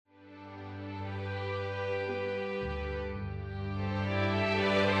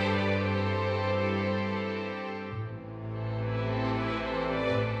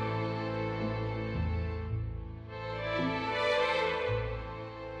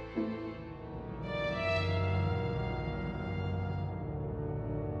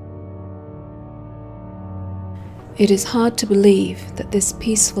It is hard to believe that this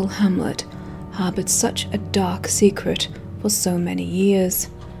peaceful hamlet harboured such a dark secret for so many years.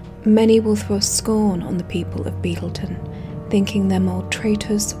 Many will throw scorn on the people of Beetleton, thinking them all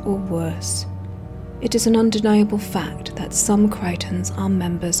traitors or worse. It is an undeniable fact that some Crichtons are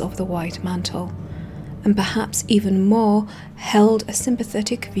members of the White Mantle, and perhaps even more held a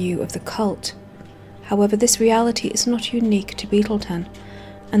sympathetic view of the cult. However, this reality is not unique to Beetleton,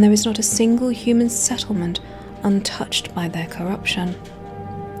 and there is not a single human settlement untouched by their corruption.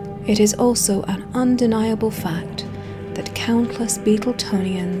 It is also an undeniable fact that countless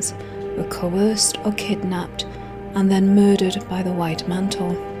Beetletonians were coerced or kidnapped and then murdered by the White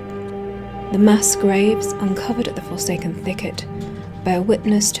Mantle. The mass graves uncovered at the Forsaken Thicket bear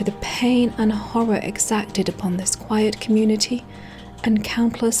witness to the pain and horror exacted upon this quiet community and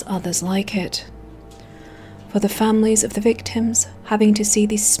countless others like it. For the families of the victims, having to see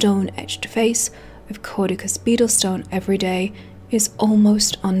the stone-etched face of Caudecus Beetlestone every day is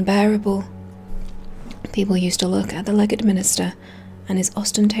almost unbearable. People used to look at the legate minister and his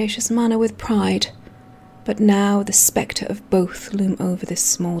ostentatious manner with pride, but now the spectre of both loom over this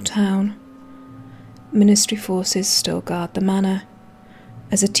small town. Ministry forces still guard the manor,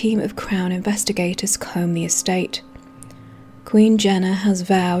 as a team of Crown investigators comb the estate. Queen Jenna has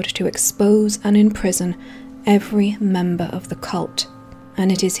vowed to expose and imprison every member of the cult, and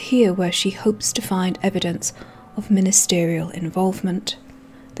it is here where she hopes to find evidence of ministerial involvement.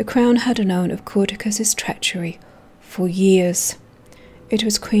 The Crown had known of Caudecus's treachery for years. It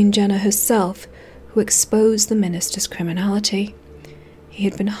was Queen Jenna herself who exposed the minister's criminality. He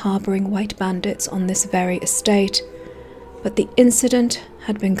had been harbouring white bandits on this very estate, but the incident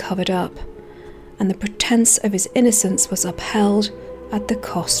had been covered up, and the pretense of his innocence was upheld at the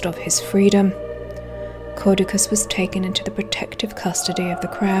cost of his freedom. Caudecus was taken into the protective custody of the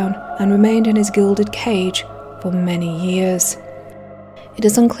Crown and remained in his gilded cage for many years. It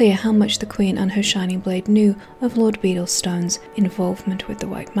is unclear how much the Queen and her Shining Blade knew of Lord Beetlestone's involvement with the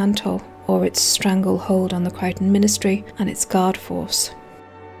White Mantle, or its stranglehold on the Crichton Ministry and its guard force.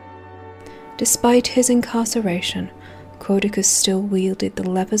 Despite his incarceration, Caudecus still wielded the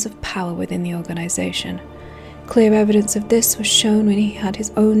levers of power within the organisation. Clear evidence of this was shown when he had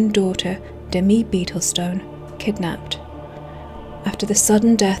his own daughter, Demi Beetlestone, kidnapped. After the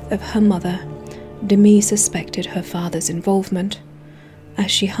sudden death of her mother, Demi suspected her father's involvement.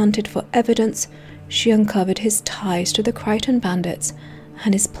 As she hunted for evidence, she uncovered his ties to the Crichton bandits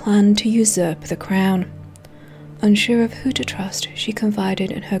and his plan to usurp the crown. Unsure of who to trust, she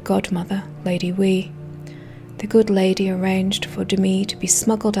confided in her godmother, Lady Wee. The good lady arranged for Demi to be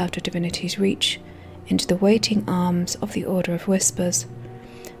smuggled out of Divinity's Reach into the waiting arms of the Order of Whispers.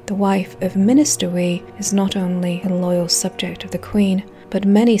 The wife of Minister Wee is not only a loyal subject of the Queen, but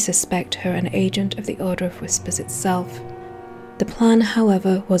many suspect her an agent of the Order of Whispers itself. The plan,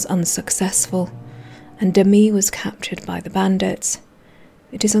 however, was unsuccessful, and Demi was captured by the bandits.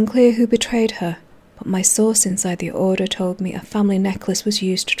 It is unclear who betrayed her, but my source inside the Order told me a family necklace was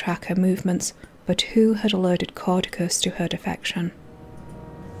used to track her movements, but who had alerted Caudecus to her defection?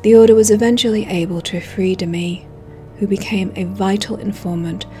 The Order was eventually able to free Demi, who became a vital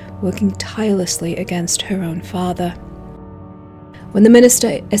informant working tirelessly against her own father. When the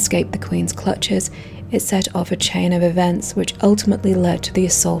minister escaped the Queen's clutches, it set off a chain of events which ultimately led to the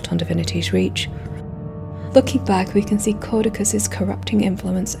assault on Divinity's Reach. Looking back, we can see Caudecus's corrupting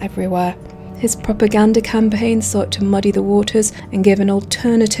influence everywhere. His propaganda campaign sought to muddy the waters and give an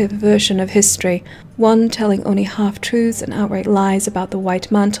alternative version of history, one telling only half-truths and outright lies about the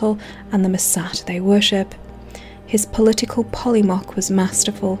White Mantle and the Massat they worship. His political polymock was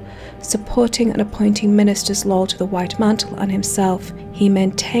masterful. Supporting and appointing ministers loyal to the White Mantle and himself, he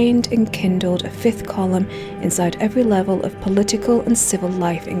maintained and kindled a fifth column inside every level of political and civil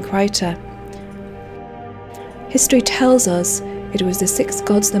life in Kryta. History tells us it was the six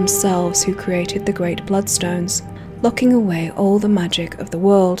gods themselves who created the great Bloodstones, locking away all the magic of the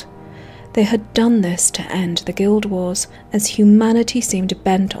world. They had done this to end the Guild Wars, as humanity seemed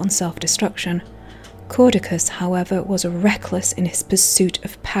bent on self-destruction. Caudecus, however, was reckless in his pursuit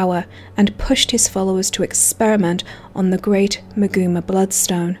of power and pushed his followers to experiment on the great Maguuma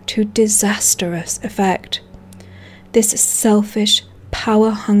Bloodstone to disastrous effect. This selfish,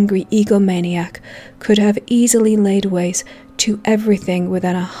 power-hungry egomaniac could have easily laid waste to everything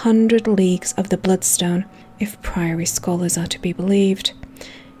within 100 leagues of the Bloodstone, if Priory scholars are to be believed.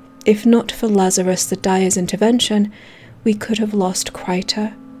 If not for Lazarus the Dyer's intervention, we could have lost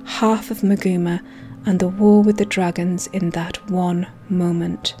Kryta, half of Maguuma, and the war with the dragons in that one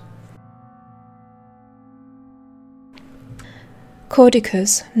moment.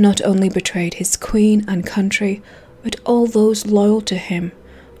 Caudecus not only betrayed his queen and country, but all those loyal to him,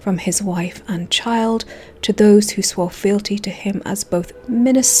 from his wife and child to those who swore fealty to him as both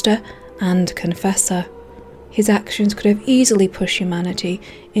minister and confessor. His actions could have easily pushed humanity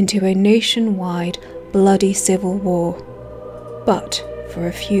into a nationwide, bloody civil war, but for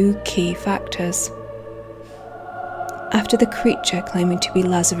a few key factors. After the creature claiming to be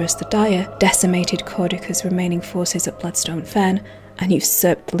Lazarus the Dyer decimated Caudecus' remaining forces at Bloodstone Fen and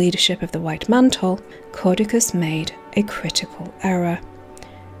usurped the leadership of the White Mantle, Caudecus made a critical error.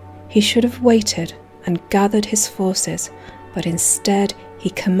 He should have waited and gathered his forces, but instead he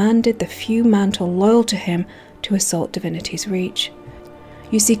commanded the few Mantle loyal to him to assault Divinity's Reach.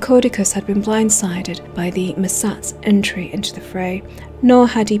 You see, Caudecus had been blindsided by the Masat's entry into the fray, nor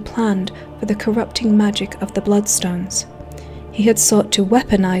had he planned for the corrupting magic of the Bloodstones. He had sought to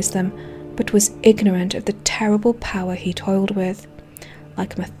weaponize them, but was ignorant of the terrible power he toiled with.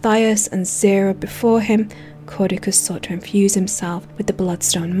 Like Matthias and Zera before him, Caudecus sought to infuse himself with the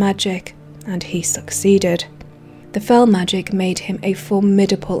Bloodstone magic, and he succeeded. The fell magic made him a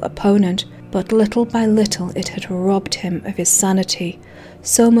formidable opponent, but little by little it had robbed him of his sanity.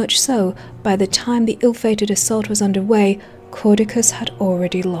 So much so, by the time the ill-fated assault was underway, Caudecus had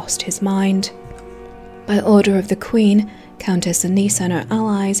already lost his mind. By order of the Queen, Countess Anissa and her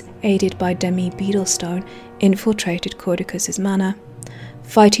allies, aided by Demi Beetlestone, infiltrated Caudecus' manor.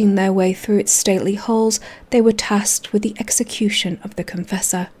 Fighting their way through its stately halls, they were tasked with the execution of the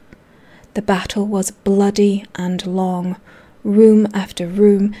Confessor. The battle was bloody and long. Room after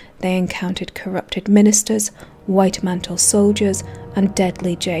room, they encountered corrupted ministers, White Mantle soldiers, and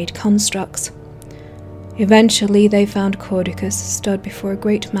deadly jade constructs. Eventually, they found Caudecus stood before a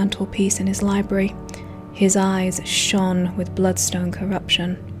great mantelpiece in his library. His eyes shone with bloodstone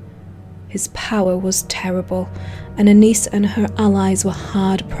corruption. His power was terrible, and Anissa and her allies were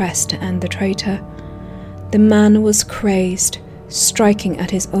hard-pressed to end the traitor. The man was crazed, striking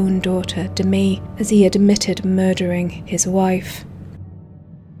at his own daughter, Demi, as he admitted murdering his wife.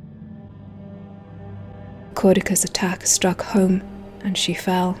 Caudecus' attack struck home, and she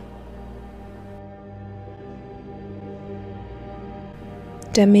fell.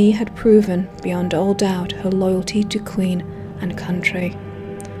 Demi had proven beyond all doubt her loyalty to Queen and country.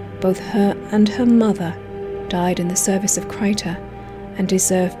 Both her and her mother died in the service of Kryta and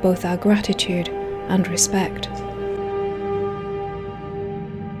deserve both our gratitude and respect.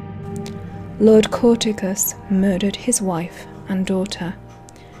 Lord Caudecus murdered his wife and daughter.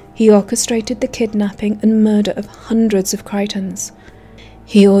 He orchestrated the kidnapping and murder of hundreds of Krytans.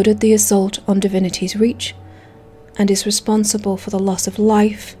 He ordered the assault on Divinity's Reach and is responsible for the loss of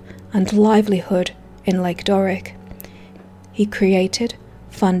life and livelihood in Lake Doric. He created,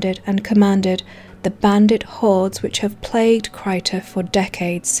 funded and commanded the bandit hordes which have plagued Kryta for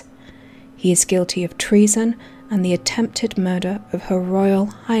decades. He is guilty of treason and the attempted murder of Her Royal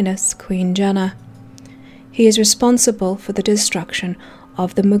Highness Queen Jenna. He is responsible for the destruction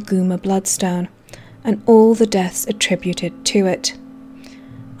of the Maguuma Bloodstone and all the deaths attributed to it.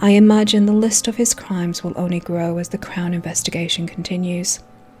 I imagine the list of his crimes will only grow as the Crown investigation continues.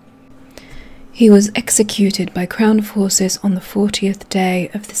 He was executed by Crown forces on the 40th day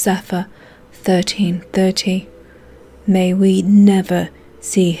of the Zephyr, 1330. May we never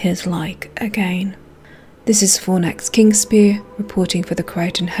see his like again. This is Fornax Kingspear, reporting for the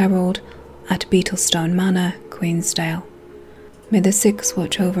Crichton Herald at Beetlestone Manor, Queensdale. May the Six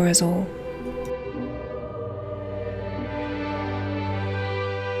watch over us all.